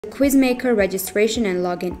QuizMaker registration and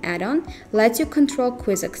login add-on lets you control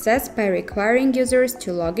quiz access by requiring users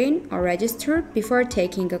to log in or register before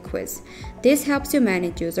taking a quiz. This helps you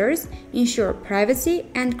manage users, ensure privacy,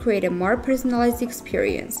 and create a more personalized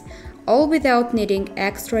experience, all without needing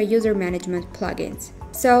extra user management plugins.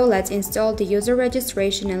 So let's install the user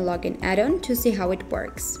registration and login add-on to see how it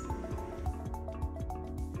works.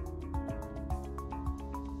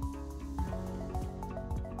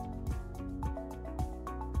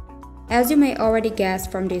 As you may already guess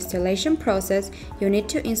from the installation process, you need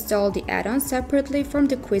to install the add-on separately from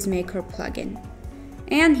the QuizMaker plugin.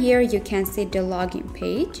 And here you can see the login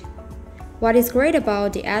page. What is great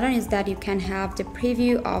about the add-on is that you can have the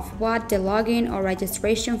preview of what the login or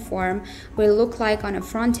registration form will look like on a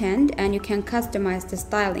front end, and you can customize the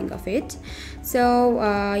styling of it.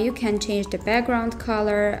 So you can change the background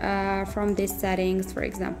color from these settings, for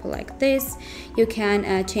example like this. You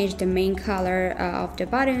can change the main color of the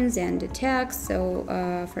buttons and the text, so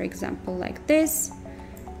for example like this.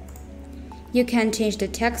 You can change the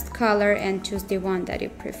text color and choose the one that you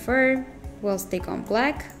prefer. We'll stick on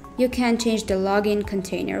black. You can change the login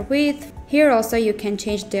container width. Here also you can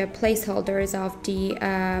change the placeholders of the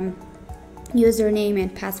username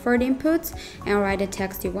and password inputs and write the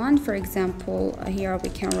text you want. For example, here we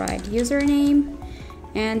can write username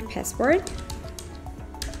and password.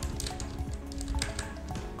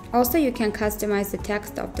 Also, you can customize the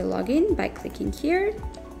text of the login by clicking here.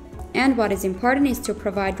 And what is important is to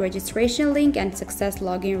provide registration link and success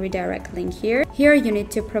login redirect link here. Here you need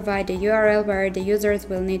to provide the URL where the users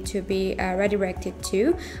will need to be redirected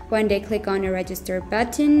to when they click on the register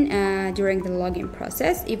button during the login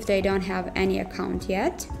process if they don't have any account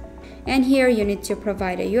yet. And here you need to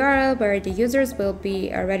provide a URL where the users will be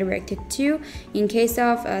redirected to in case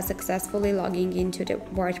of successfully logging into the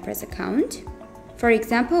WordPress account. For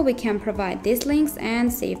example, we can provide these links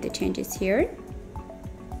and save the changes here.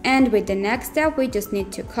 And with the next step, we just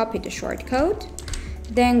need to copy the shortcode,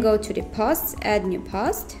 then go to the posts, add new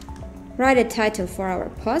post, write a title for our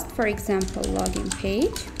post, for example, login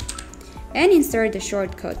page, and insert the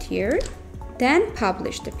shortcode here, then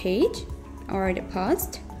publish the page or the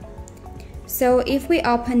post. So if we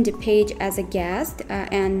open the page as a guest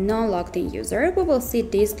and non-logged in user, we will see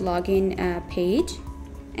this login page,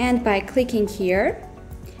 and by clicking here,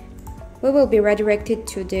 we will be redirected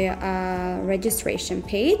to the registration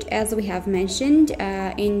page as we have mentioned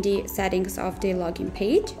in the settings of the login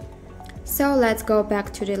page. So let's go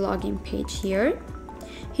back to the login page here.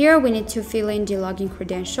 Here we need to fill in the login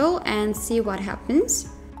credential and see what happens.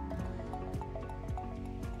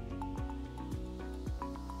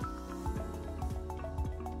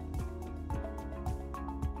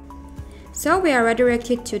 So we are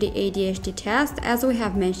redirected to the ADHD test as we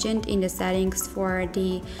have mentioned in the settings for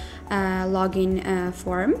the login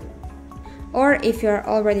form. Or if you're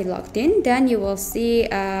already logged in, then you will see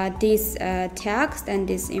this text and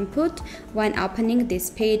this input when opening this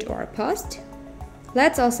page or post.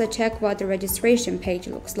 Let's also check what the registration page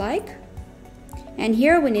looks like. And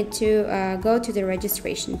here we need to go to the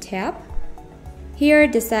registration tab. Here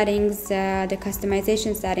the settings, the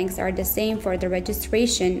customization settings are the same for the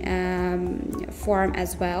registration form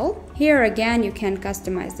as well. Here again you can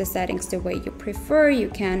customize the settings the way you prefer. You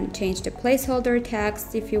can change the placeholder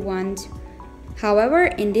text if you want. However,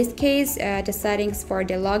 in this case, the settings for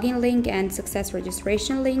the login link and success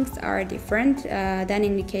registration links are different than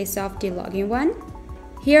in the case of the login one.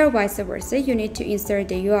 Here, vice versa, you need to insert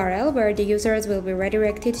the URL where the users will be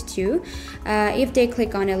redirected to if they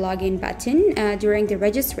click on a login button during the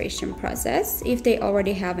registration process, if they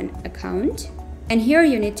already have an account. And here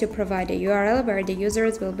you need to provide a URL where the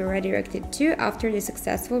users will be redirected to after the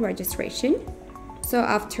successful registration. So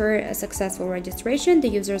after a successful registration, the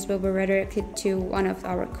users will be redirected to one of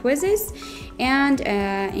our quizzes, and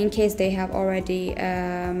in case they have already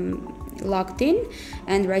logged in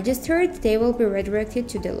and registered, they will be redirected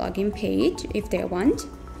to the login page if they want.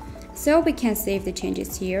 So we can save the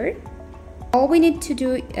changes here. All we need to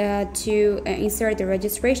do to insert the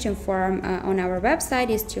registration form on our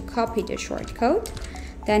website is to copy the shortcode,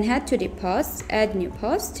 then head to the posts, add new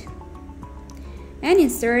post, and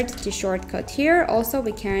insert the shortcode here. Also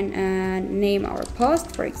we can name our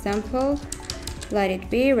post, for example, let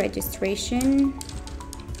it be registration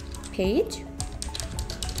page,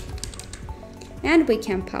 and we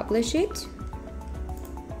can publish it.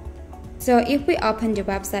 So if we open the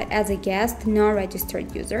website as a guest,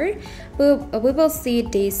 non-registered user, we will see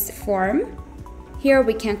this form. Here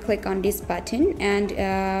we can click on this button and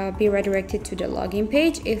be redirected to the login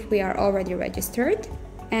page if we are already registered.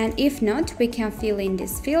 And if not, we can fill in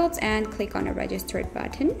these fields and click on a registered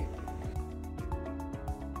button.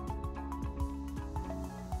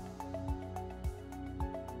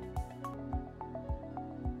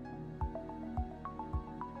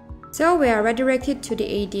 So we are redirected to the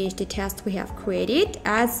ADHD test we have created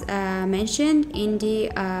as mentioned in the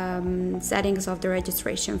settings of the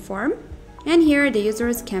registration form. And here the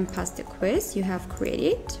users can pass the quiz you have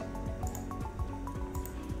created.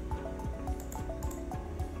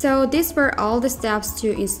 So these were all the steps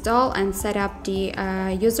to install and set up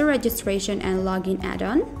the user registration and login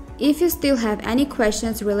add-on. If you still have any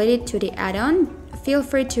questions related to the add-on, feel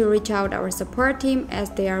free to reach out our support team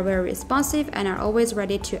as they are very responsive and are always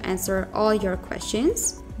ready to answer all your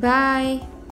questions. Bye!